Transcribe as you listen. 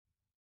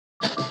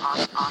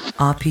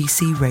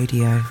RPC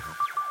Radio.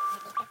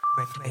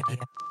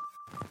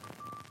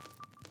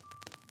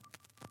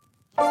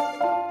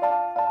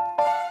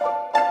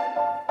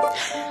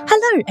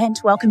 Hello and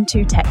welcome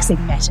to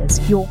Taxing Matters,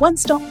 your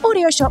one-stop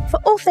audio shop for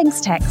all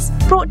things tax,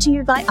 brought to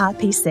you by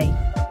RPC.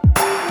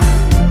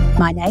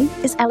 My name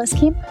is Alice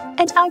Kemp,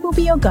 and I will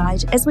be your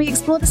guide as we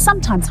explore the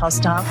sometimes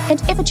hostile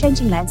and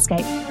ever-changing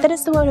landscape that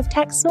is the world of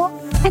tax law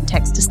and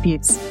tax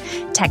disputes.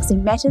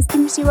 Taxing Matters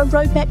gives you a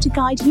roadmap to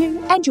guide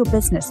you and your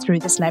business through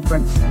this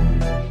labyrinth.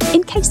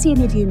 In case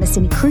any of you miss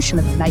any crucial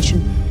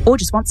information or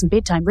just want some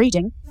bedtime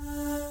reading,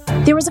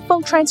 there is a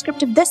full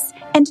transcript of this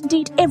and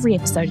indeed every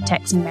episode of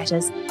Taxing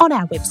Matters on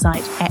our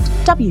website at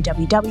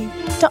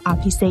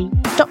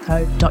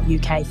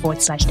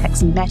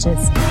www.rpc.co.uk/taxing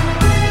matters.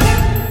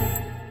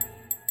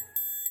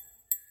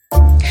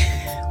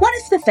 One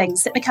of the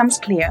things that becomes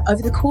clear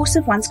over the course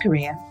of one's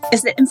career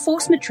is that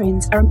enforcement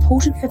trends are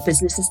important for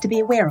businesses to be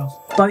aware of,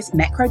 both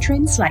macro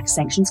trends like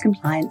sanctions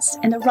compliance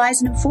and the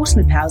rise in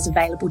enforcement powers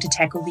available to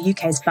tackle the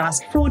UK's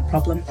vast fraud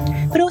problem,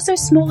 but also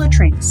smaller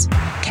trends,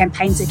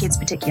 campaigns against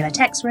particular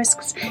tax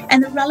risks,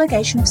 and the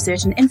relegation of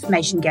certain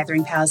information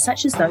gathering powers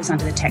such as those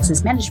under the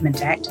Taxes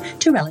Management Act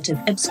to relative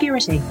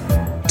obscurity.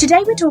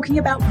 Today we're talking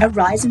about a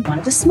rise in one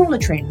of the smaller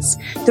trends,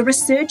 the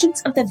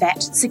resurgence of the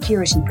VAT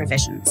security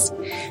provisions.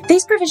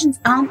 These provisions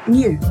aren't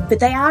new, but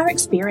they are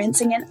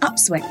experiencing an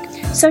upswing.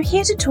 So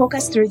here to talk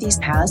us through these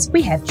powers,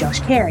 we have Josh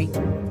Carey.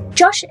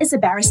 Josh is a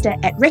barrister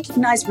at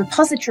recognised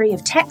repository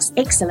of tax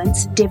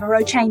excellence,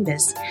 Devereux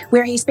Chambers,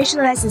 where he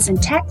specialises in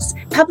tax,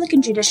 public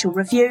and judicial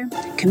review,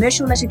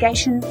 commercial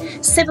litigation,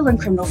 civil and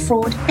criminal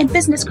fraud, and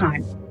business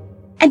crime.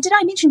 And did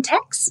I mention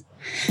tax?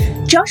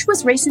 Josh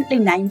was recently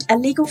named a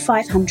Legal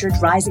 500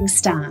 Rising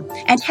Star,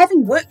 and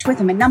having worked with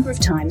him a number of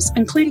times,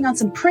 including on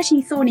some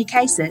pretty thorny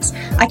cases,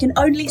 I can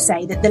only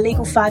say that the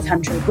Legal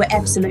 500 were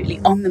absolutely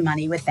on the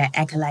money with that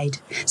accolade.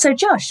 So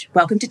Josh,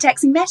 welcome to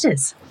Taxing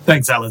Matters.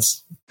 Thanks,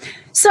 Alice.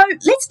 So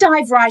let's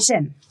dive right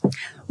in.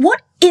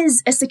 What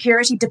is a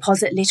security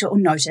deposit letter or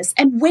notice,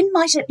 and when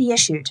might it be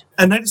issued?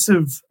 A notice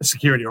of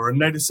security or a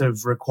notice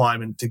of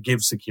requirement to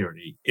give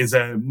security is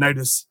a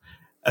notice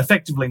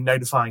effectively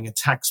notifying a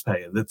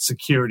taxpayer that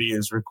security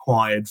is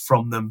required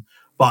from them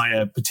by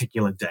a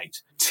particular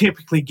date,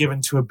 typically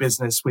given to a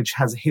business which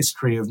has a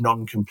history of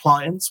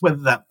non-compliance,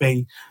 whether that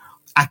be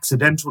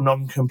accidental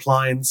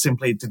non-compliance,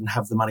 simply it didn't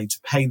have the money to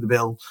pay the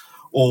bill,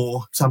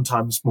 or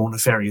sometimes more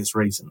nefarious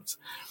reasons.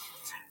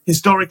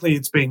 Historically,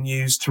 it's been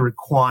used to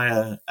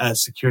require a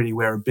security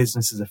where a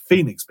business is a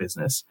Phoenix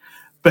business,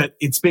 but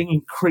it's being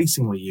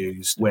increasingly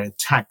used where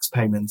tax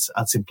payments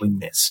are simply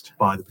missed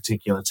by the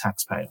particular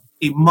taxpayer.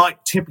 It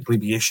might typically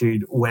be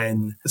issued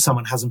when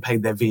someone hasn't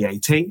paid their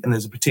VAT and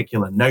there's a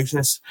particular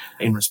notice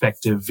in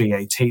respect of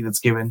VAT that's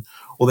given,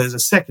 or there's a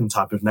second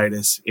type of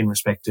notice in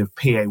respect of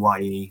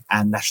PAYE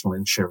and national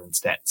insurance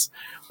debts.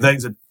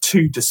 Those are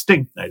two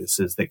distinct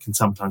notices that can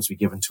sometimes be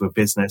given to a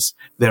business.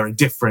 There are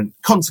different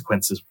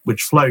consequences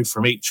which flow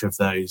from each of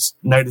those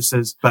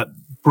notices, but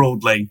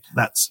broadly,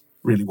 that's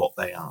really what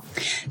they are.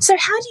 So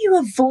how do you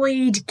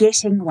avoid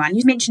getting one?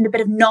 You mentioned a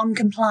bit of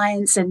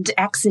non-compliance and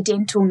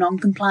accidental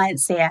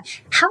non-compliance there.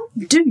 How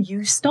do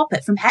you stop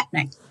it from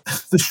happening?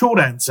 The short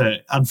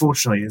answer,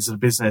 unfortunately, is that a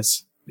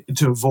business,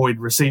 to avoid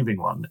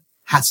receiving one,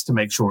 has to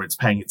make sure it's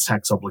paying its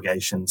tax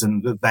obligations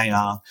and that they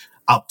are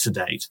up to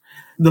date.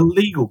 The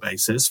legal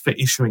basis for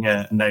issuing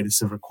a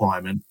notice of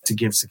requirement to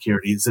give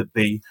security is that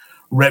the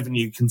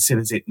revenue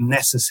considers it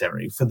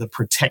necessary for the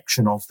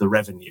protection of the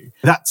revenue.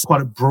 That's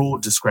quite a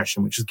broad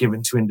discretion which is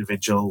given to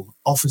individual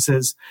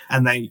officers,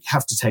 and they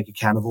have to take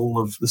account of all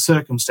of the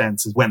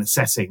circumstances when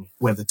assessing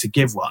whether to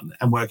give one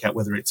and work out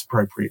whether it's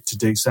appropriate to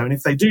do so. And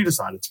if they do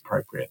decide it's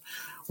appropriate,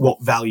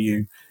 what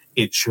value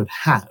it should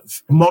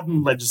have.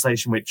 Modern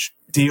legislation which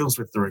deals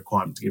with the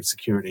requirement to give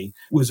security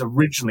was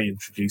originally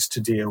introduced to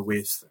deal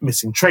with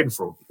missing trader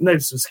fraud.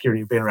 Notices of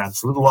security have been around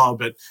for a little while,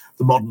 but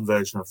the modern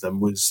version of them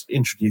was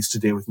introduced to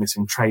deal with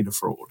missing trader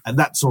fraud. And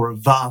that saw a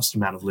vast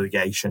amount of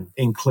litigation,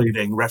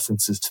 including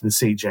references to the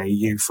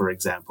CJEU, for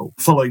example.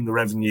 Following the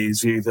Revenue's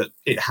view that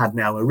it had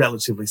now a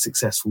relatively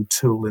successful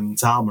tool in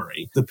its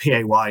armoury, the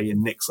PAYE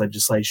and NICS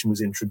legislation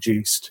was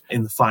introduced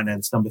in the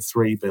Finance No.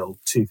 3 Bill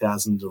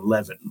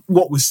 2011.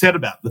 What was said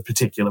about the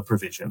particular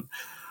provision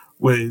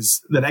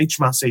was that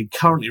HMRC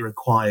currently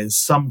requires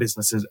some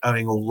businesses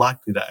owing or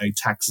likely to owe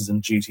taxes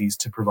and duties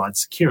to provide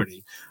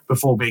security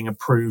before being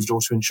approved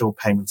or to ensure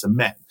payments are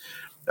met.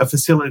 A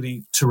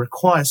facility to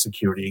require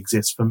security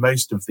exists for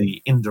most of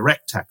the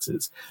indirect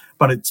taxes,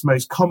 but it's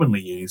most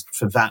commonly used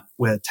for VAT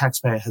where a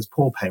taxpayer has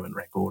poor payment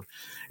record.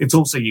 It's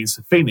also used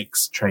for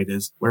Phoenix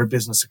traders where a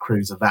business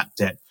accrues a VAT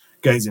debt,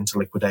 goes into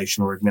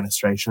liquidation or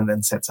administration and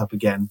then sets up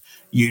again,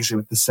 usually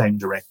with the same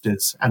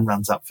directors, and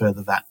runs up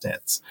further VAT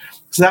debts.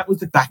 So that was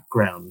the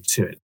background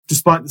to it.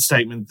 Despite the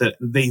statement that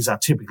these are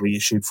typically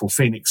issued for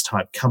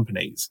Phoenix-type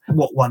companies,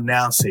 what one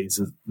now sees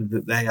is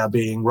that they are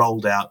being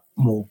rolled out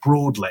more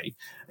broadly,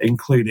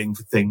 including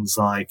for things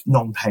like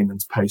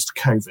non-payments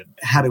post-COVID.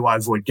 How do I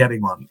avoid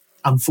getting one?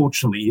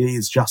 unfortunately, it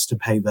is just to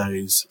pay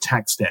those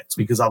tax debts,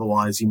 because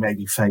otherwise you may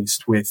be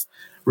faced with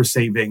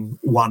receiving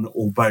one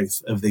or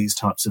both of these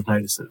types of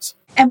notices.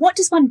 And what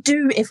does one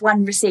do if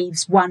one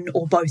receives one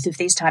or both of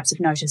these types of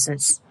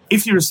notices?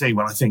 If you receive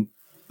one, I think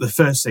the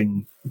first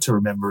thing to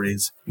remember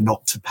is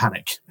not to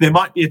panic. There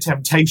might be a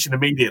temptation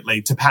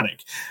immediately to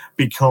panic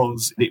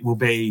because it will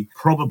be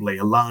probably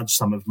a large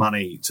sum of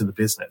money to the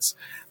business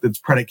that's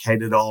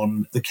predicated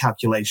on the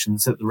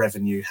calculations that the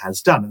revenue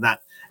has done. And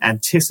that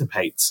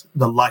anticipates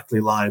the likely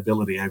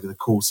liability over the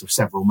course of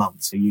several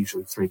months, so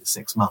usually 3 to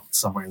 6 months,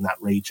 somewhere in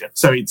that region.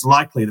 So it's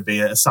likely to be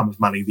a sum of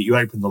money that you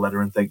open the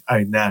letter and think, oh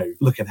no,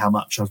 look at how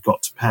much I've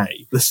got to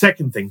pay. The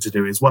second thing to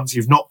do is, once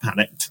you've not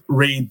panicked,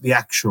 read the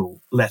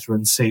actual letter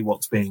and see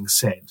what's being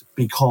said.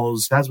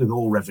 Because as with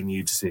all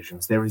revenue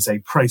decisions, there is a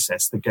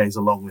process that goes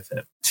along with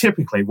it.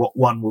 Typically, what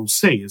one will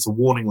see is a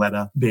warning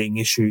letter being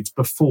issued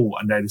before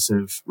a notice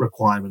of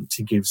requirement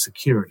to give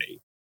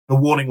security. The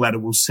warning letter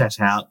will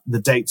set out the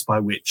dates by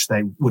which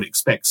they would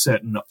expect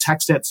certain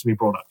tax debts to be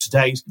brought up to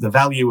date, the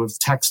value of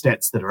tax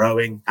debts that are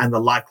owing, and the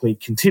likely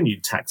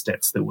continued tax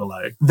debts that will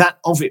owe. That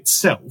of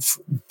itself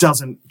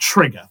doesn't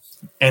trigger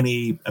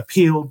any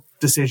appeal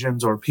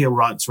decisions or appeal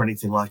rights or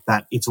anything like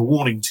that. It's a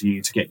warning to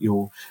you to get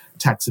your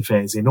tax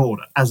affairs in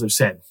order. As I've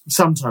said,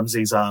 sometimes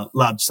these are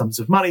large sums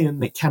of money,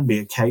 and it can be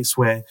a case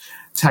where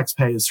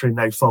taxpayers, through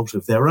no fault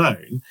of their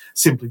own,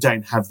 simply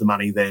don't have the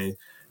money there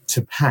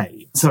to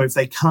pay. So if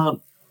they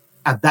can't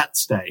at that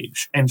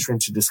stage enter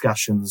into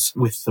discussions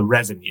with the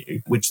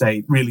revenue, which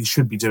they really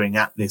should be doing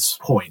at this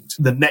point,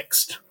 the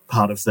next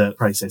part of the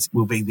process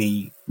will be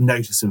the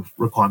notice of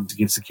requirement to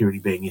give security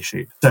being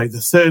issued. So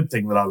the third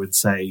thing that I would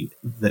say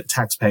that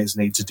taxpayers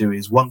need to do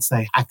is, once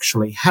they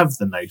actually have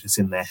the notice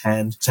in their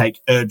hand,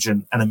 take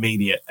urgent and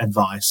immediate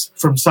advice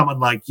from someone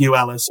like you,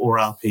 Alice, or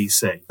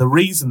RPC. The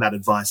reason that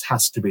advice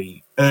has to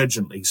be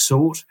urgently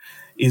sought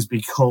is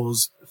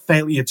because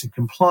failure to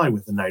comply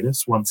with the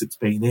notice once it's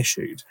been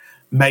issued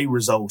may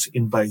result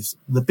in both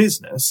the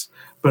business,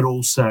 but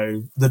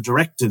also the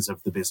directors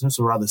of the business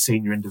or other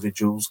senior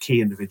individuals,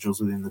 key individuals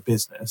within the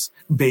business,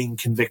 being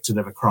convicted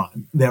of a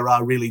crime. There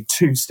are really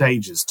two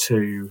stages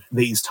to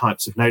these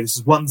types of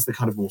notices. One's the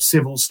kind of more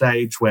civil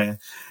stage where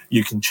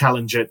you can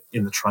challenge it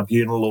in the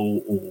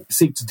tribunal or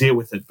seek to deal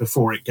with it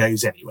before it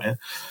goes anywhere.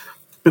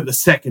 But the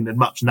second and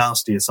much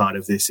nastier side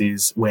of this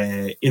is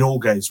where it all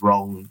goes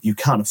wrong, you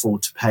can't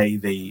afford to pay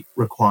the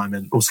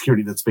requirement or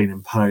security that's been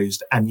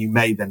imposed, and you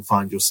may then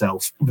find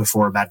yourself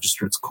before a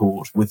magistrate's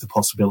court with the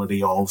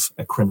possibility of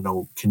a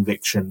criminal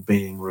conviction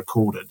being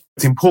recorded.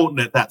 It's important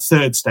at that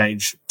third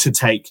stage to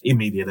take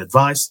immediate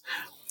advice.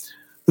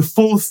 The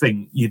fourth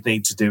thing you'd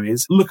need to do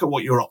is look at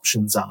what your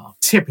options are.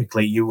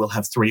 Typically, you will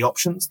have 3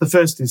 options. The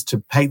first is to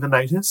pay the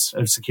notice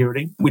of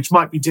security, which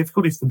might be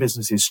difficult if the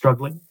business is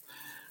struggling.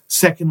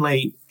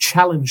 Secondly,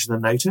 challenge the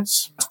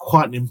notice. It's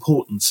quite an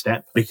important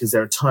step because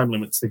there are time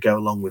limits that go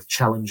along with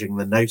challenging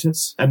the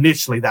notice.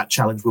 Initially, that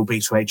challenge will be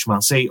to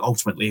HMRC.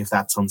 Ultimately, if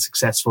that's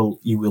unsuccessful,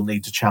 you will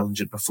need to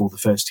challenge it before the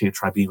first tier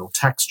tribunal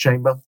tax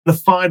chamber. The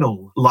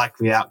final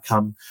likely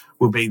outcome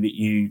will be that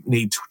you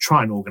need to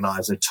try and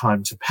organise a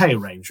time to pay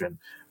arrangement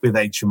with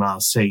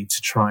HMRC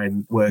to try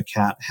and work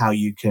out how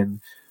you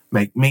can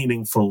make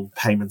meaningful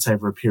payments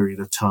over a period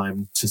of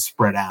time to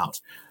spread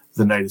out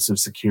the notice of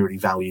security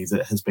value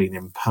that has been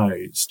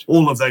imposed.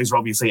 All of those are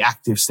obviously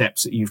active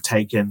steps that you've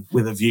taken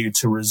with a view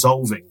to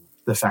resolving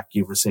the fact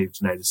you've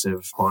received a notice of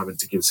requirement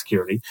to give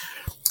security.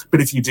 But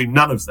if you do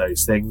none of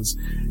those things,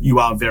 you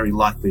are very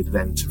likely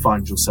then to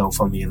find yourself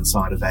on the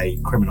inside of a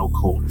criminal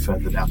court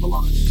further down the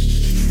line.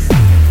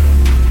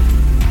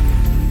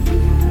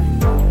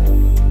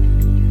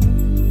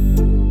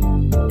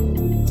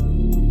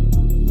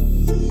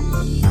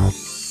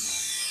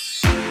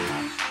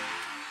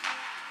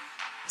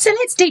 So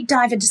let's deep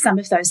dive into some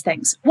of those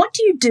things. What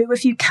do you do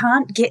if you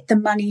can't get the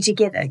money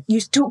together?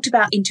 You talked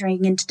about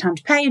entering into time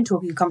to pay and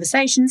talking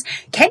conversations.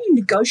 Can you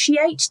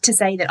negotiate to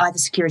say that either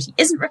security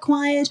isn't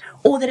required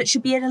or that it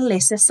should be at a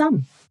lesser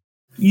sum?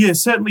 Yeah,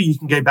 certainly you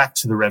can go back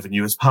to the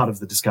revenue as part of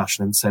the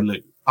discussion and say,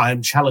 look, I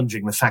am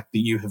challenging the fact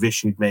that you have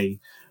issued me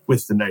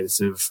with the notice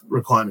of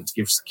requirement to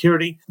give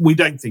security. We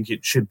don't think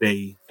it should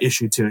be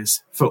issued to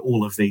us for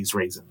all of these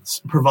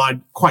reasons.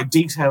 Provide quite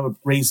detailed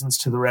reasons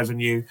to the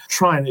revenue.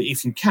 Try and,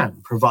 if you can,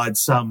 provide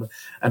some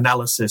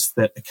analysis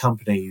that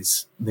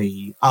accompanies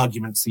the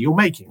arguments that you're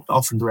making.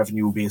 Often the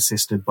revenue will be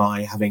assisted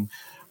by having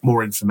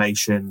more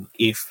information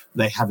if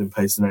they have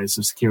imposed the notice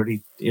of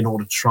security in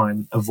order to try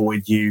and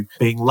avoid you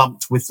being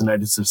lumped with the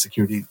notice of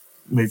security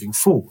moving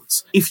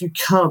forwards. If you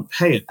can't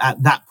pay it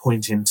at that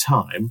point in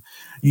time,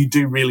 you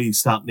do really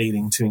start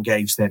needing to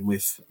engage then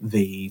with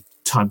the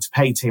time to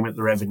pay team at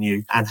the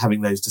revenue and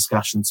having those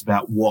discussions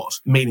about what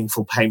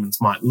meaningful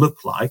payments might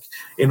look like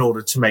in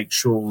order to make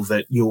sure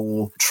that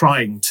you're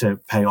trying to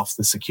pay off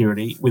the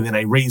security within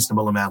a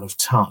reasonable amount of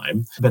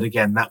time. But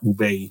again, that will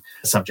be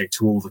subject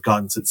to all the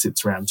guidance that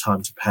sits around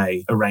time to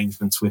pay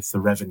arrangements with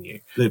the revenue.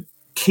 The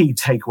key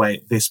takeaway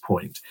at this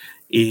point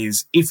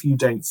is if you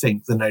don't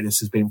think the notice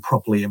has been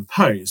properly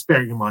imposed,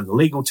 bearing in mind the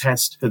legal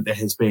test that there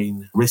has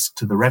been risk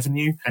to the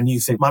revenue, and you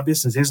think my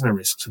business isn't a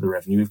risk to the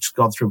revenue, we've just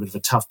gone through a bit of a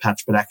tough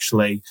patch, but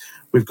actually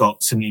we've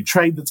got some new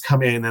trade that's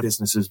come in and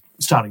business is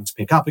starting to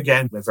pick up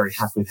again, we're very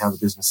happy with how the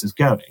business is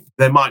going.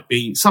 There might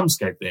be some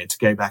scope there to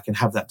go back and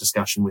have that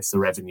discussion with the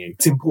revenue.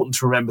 It's important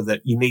to remember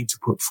that you need to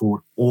put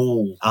forward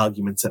all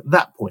arguments at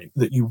that point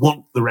that you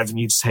want the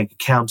revenue to take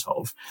account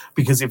of,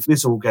 because if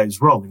this all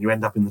goes wrong and you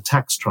end up in the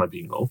tax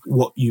tribunal,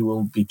 what you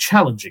will be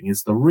challenging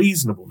is the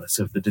reasonableness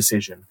of the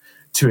decision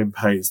to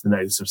impose the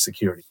notice of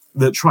security.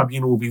 The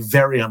tribunal will be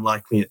very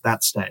unlikely at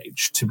that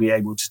stage to be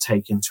able to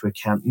take into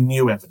account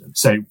new evidence.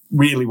 So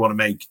really want to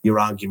make your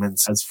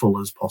arguments as full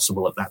as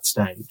possible at that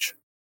stage.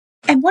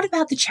 And what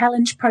about the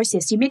challenge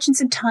process? You mentioned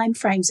some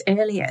timeframes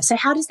earlier. So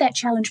how does that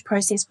challenge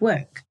process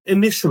work?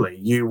 Initially,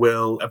 you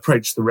will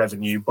approach the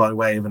revenue by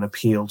way of an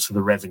appeal to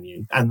the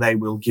revenue, and they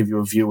will give you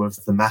a view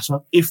of the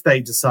matter. If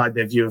they decide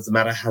their view of the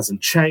matter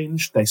hasn't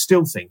changed, they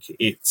still think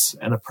it's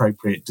an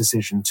appropriate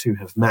decision to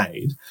have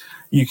made,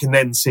 you can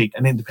then seek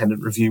an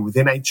independent review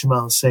within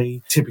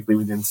HMRC, typically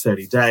within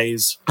 30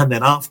 days. And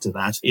then after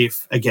that,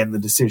 if, again, the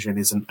decision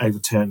isn't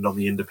overturned on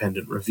the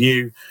independent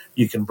review,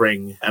 you can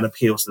bring an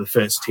appeal to the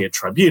first-tier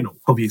tribunal,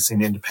 obviously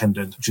an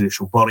independent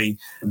judicial body.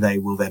 They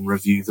will then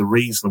review the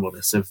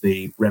reasonableness of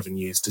the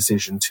revenue's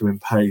decision to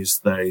impose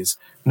those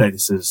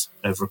notices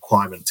of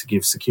requirement to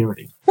give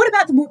security. What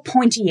about the more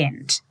pointy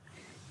end?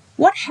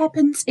 What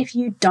happens if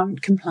you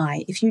don't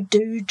comply, if you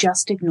do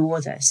just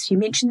ignore this? You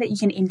mentioned that you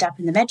can end up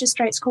in the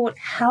magistrates' court.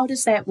 How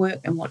does that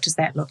work and what does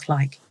that look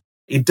like?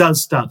 It does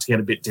start to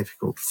get a bit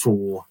difficult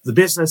for the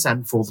business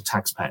and for the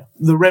taxpayer.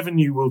 The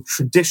revenue will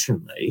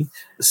traditionally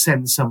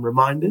send some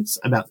reminders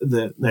about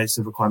the notice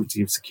of requirement to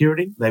give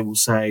security. They will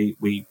say,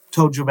 we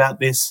told you about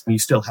this, you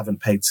still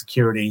haven't paid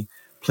security,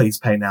 please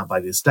pay now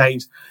by this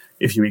date.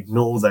 If you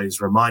ignore those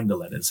reminder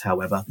letters,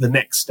 however, the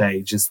next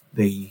stage is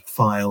the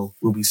file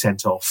will be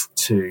sent off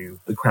to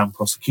the Crown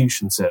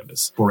Prosecution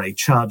Service for a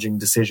charging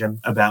decision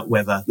about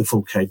whether the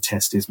full code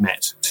test is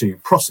met to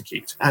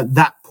prosecute. At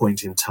that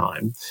point in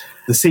time,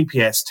 the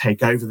CPS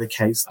take over the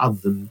case other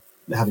than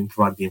having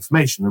provided the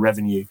information. The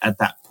revenue at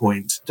that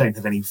point don't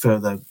have any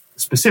further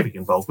specific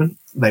involvement.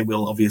 They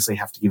will obviously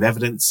have to give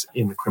evidence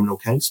in the criminal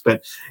case,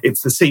 but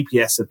it's the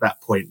CPS at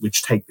that point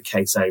which take the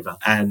case over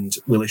and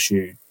will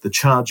issue the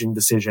charging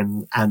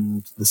decision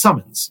and the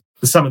summons.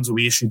 The summons will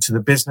be issued to the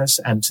business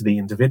and to the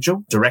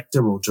individual,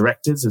 director or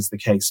directors as the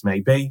case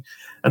may be,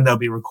 and they'll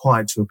be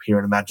required to appear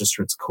in a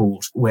magistrate's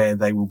court where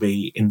they will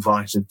be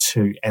invited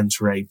to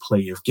enter a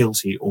plea of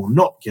guilty or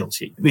not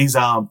guilty. These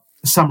are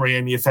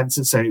summary-only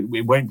offences, so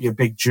it won't be a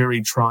big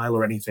jury trial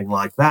or anything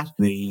like that.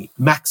 The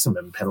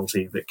maximum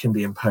penalty that can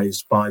be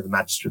imposed by the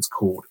magistrate's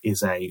court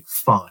is a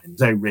fine.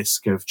 No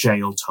risk of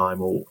jail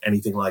time or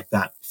anything like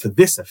that for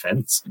this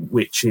offence,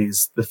 which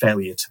is the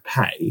failure to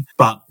pay,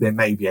 but there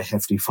may be a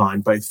hefty fine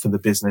both for the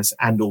business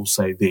and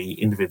also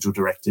the individual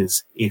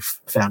directors if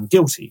found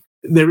guilty.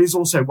 There is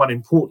also one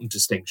important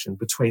distinction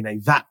between a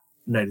VAT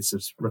notice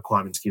of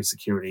requirement to give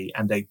security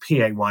and a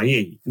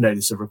PAYE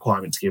notice of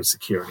requirement to give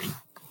security.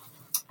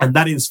 And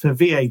that is for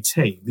VAT,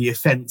 the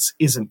offence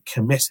isn't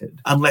committed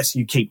unless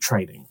you keep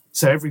trading.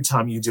 So every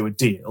time you do a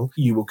deal,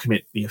 you will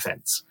commit the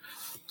offence.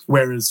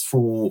 Whereas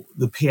for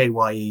the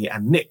PAYE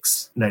and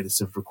NICS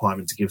notice of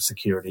requirement to give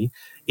security,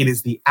 it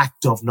is the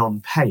act of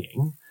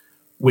non-paying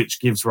which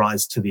gives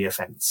rise to the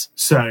offence.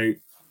 So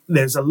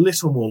there's a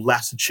little more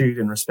latitude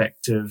in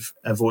respect of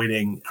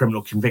avoiding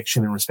criminal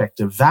conviction in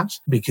respect of that,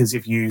 because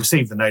if you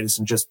receive the notice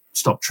and just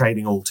stop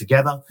trading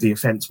altogether, the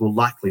offence will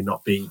likely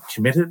not be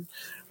committed.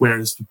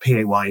 Whereas for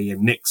PAYE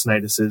and NICS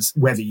notices,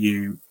 whether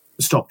you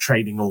stop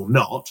trading or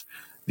not,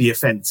 the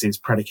offence is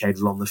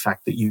predicated on the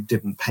fact that you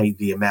didn't pay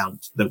the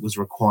amount that was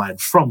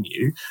required from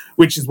you,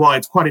 which is why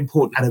it's quite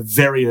important at a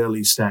very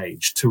early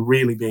stage to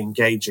really be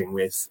engaging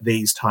with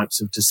these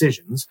types of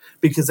decisions,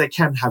 because they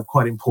can have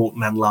quite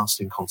important and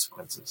lasting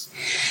consequences.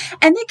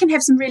 And that can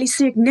have some really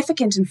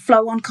significant and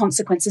flow-on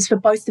consequences for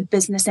both the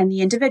business and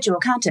the individual,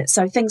 can't it?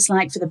 So things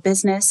like for the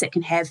business, it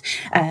can have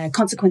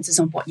consequences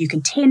on what you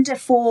can tender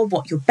for,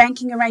 what your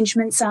banking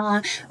arrangements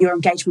are, your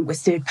engagement with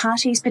third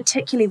parties,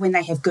 particularly when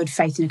they have good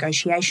faith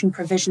negotiation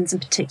provisions,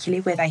 and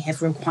particularly where they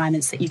have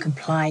requirements that you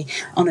comply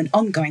on an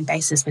ongoing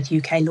basis with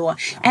UK law.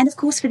 And of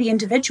course for the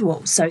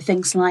individual, so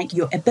things like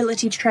your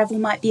ability to travel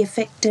might be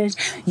affected,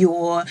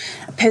 your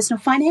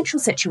personal financial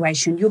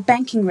situation, your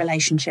banking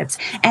relationships,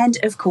 and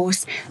of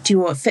course to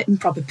your fit and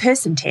proper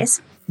person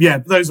test. Yeah,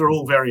 those are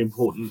all very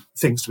important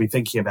things to be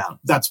thinking about.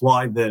 That's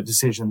why the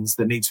decisions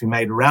that need to be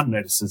made around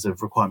notices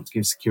of requirement to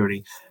give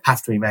security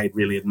have to be made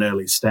really at an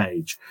early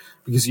stage,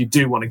 because you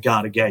do want to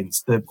guard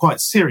against the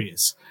quite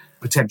serious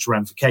potential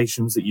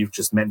ramifications that you've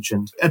just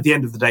mentioned. At the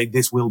end of the day,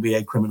 this will be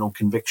a criminal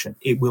conviction.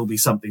 It will be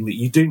something that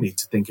you do need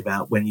to think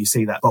about when you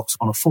see that box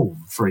on a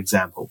form, for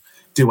example.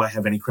 Do I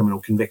have any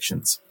criminal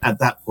convictions? At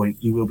that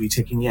point, you will be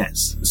ticking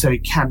yes. So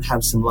it can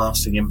have some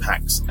lasting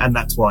impacts, and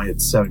that's why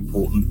it's so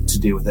important to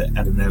deal with it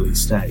at an early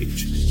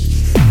stage.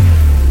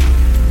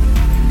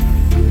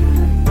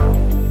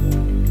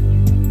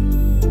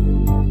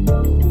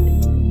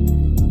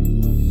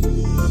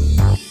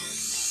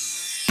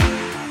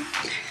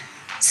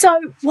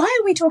 So why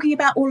are we talking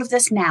about all of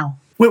this now?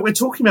 We're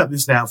talking about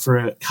this now for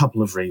a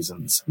couple of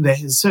reasons. There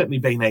has certainly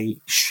been a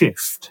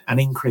shift, an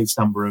increased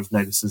number of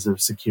notices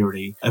of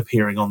security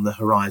appearing on the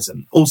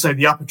horizon. Also,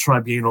 the Upper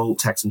Tribunal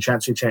Tax and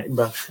Chancery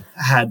Chamber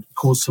had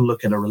cause to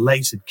look at a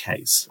related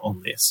case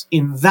on this.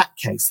 In that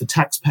case, the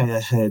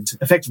taxpayer had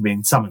effectively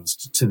been summoned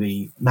to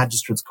the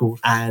Magistrates' Court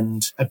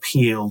and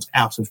appealed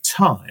out of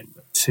time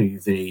to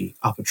the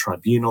Upper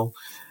Tribunal.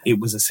 It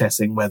was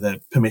assessing whether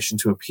permission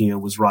to appeal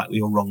was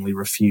rightly or wrongly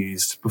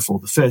refused before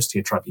the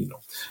first-tier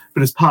tribunal.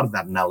 But as part of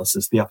that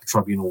analysis, the Upper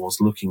Tribunal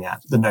was looking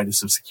at the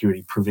notice of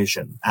security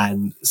provision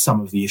and some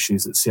of the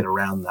issues that sit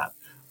around that.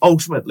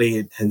 Ultimately,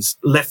 it has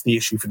left the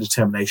issue for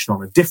determination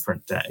on a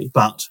different day,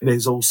 but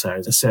there's also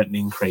a certain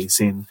increase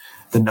in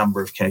the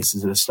number of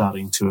cases that are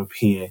starting to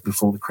appear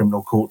before the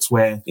criminal courts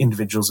where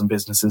individuals and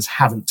businesses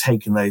haven't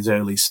taken those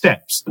early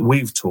steps that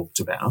we've talked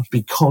about.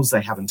 Because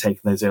they haven't taken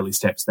those early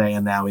steps, they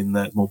are now in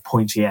the more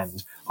pointy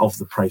end of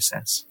the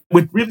process.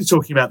 We're really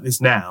talking about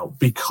this now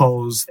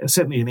because there's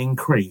certainly an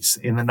increase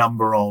in the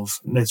number of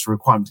notice of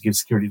requirement to give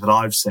security that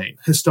I've seen.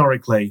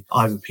 Historically,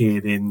 I've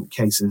appeared in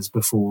cases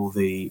before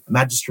the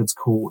Magistrates'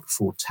 Court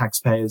for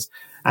taxpayers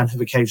and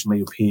have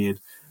occasionally appeared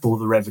for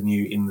the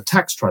revenue in the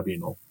tax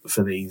tribunal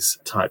for these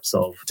types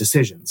of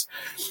decisions.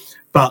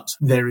 But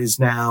there is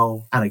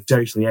now,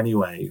 anecdotally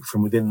anyway,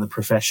 from within the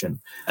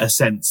profession, a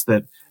sense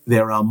that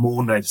there are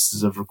more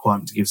notices of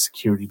requirement to give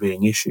security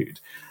being issued.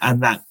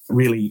 And that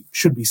really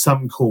should be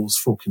some cause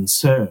for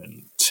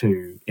concern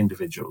to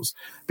individuals,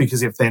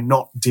 because if they're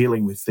not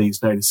dealing with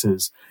these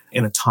notices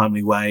in a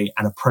timely way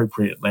and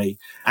appropriately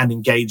and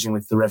engaging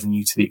with the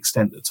revenue to the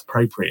extent that's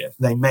appropriate,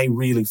 they may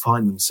really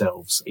find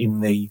themselves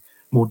in the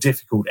more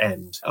difficult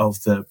end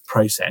of the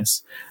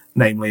process,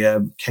 namely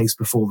a case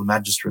before the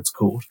Magistrates'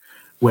 Court,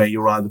 where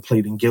you're either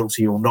pleading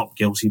guilty or not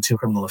guilty to a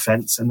criminal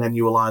offence, and then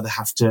you will either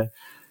have to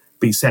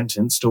be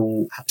sentenced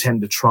or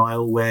attend a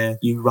trial where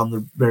you run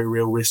the very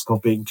real risk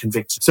of being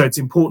convicted. So it's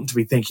important to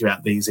be thinking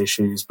about these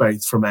issues,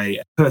 both from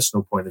a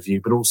personal point of view,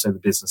 but also the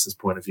business's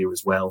point of view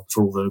as well,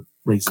 for all the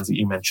reasons that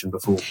you mentioned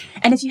before.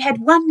 And if you had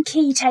one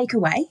key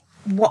takeaway,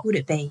 what would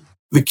it be?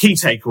 The key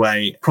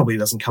takeaway probably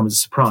doesn't come as a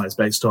surprise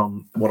based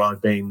on what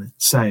I've been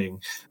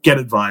saying. Get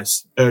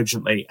advice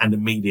urgently and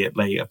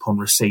immediately upon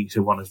receipt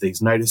of one of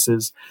these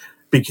notices,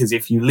 because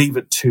if you leave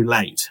it too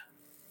late,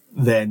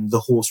 then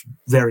the horse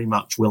very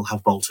much will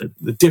have bolted.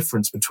 The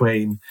difference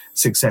between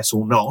success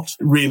or not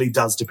really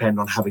does depend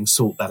on having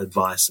sought that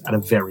advice at a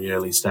very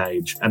early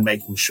stage and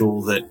making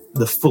sure that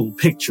the full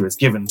picture is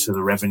given to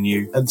the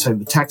revenue. And so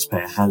the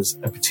taxpayer has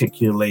a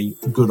particularly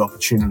good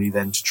opportunity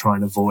then to try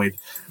and avoid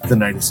the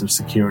notice of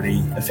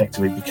security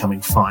effectively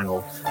becoming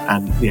final,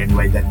 and the only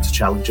way then to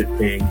challenge it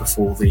being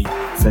before the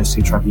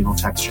first-tier tribunal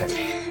tax chamber.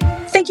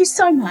 Thank you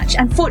so much.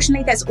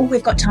 Unfortunately, that's all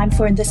we've got time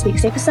for in this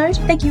week's episode.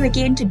 Thank you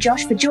again to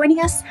Josh for joining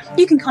us.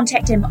 You can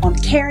contact him on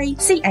Carey,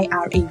 Carey,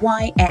 at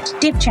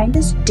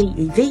devchambers,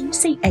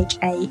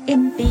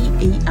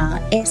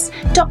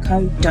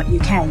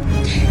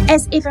 devchambers.co.uk.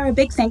 As ever, a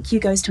big thank you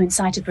goes to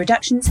Incited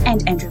Productions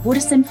and Andrew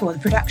Waterson for the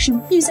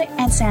production, music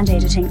and sound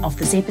editing of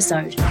this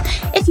episode.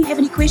 If you have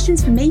any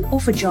questions for me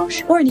or for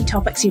Josh, or any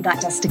topics you'd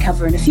like us to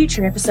cover in a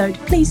future episode,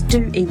 please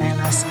do email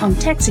us on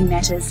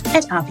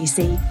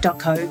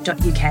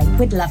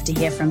taxingmatters@rpc.co.uk. We'd love to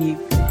hear from you.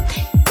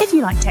 If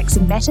you like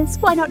Taxing Matters,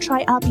 why not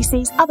try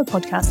RPC's other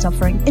podcast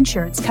offering,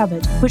 Insurance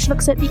Covered, which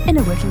looks at the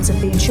inner workings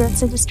of the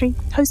insurance industry,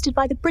 hosted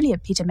by the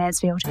brilliant Peter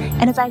Mansfield,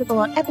 and available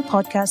on Apple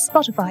Podcasts,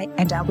 Spotify,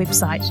 and our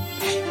website.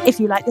 If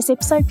you like this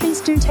episode,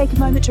 please do take a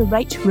moment to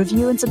rate,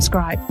 review, and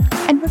subscribe.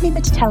 And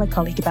remember to tell a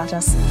colleague about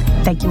us.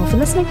 Thank you all for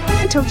listening,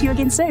 and talk to you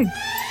again soon.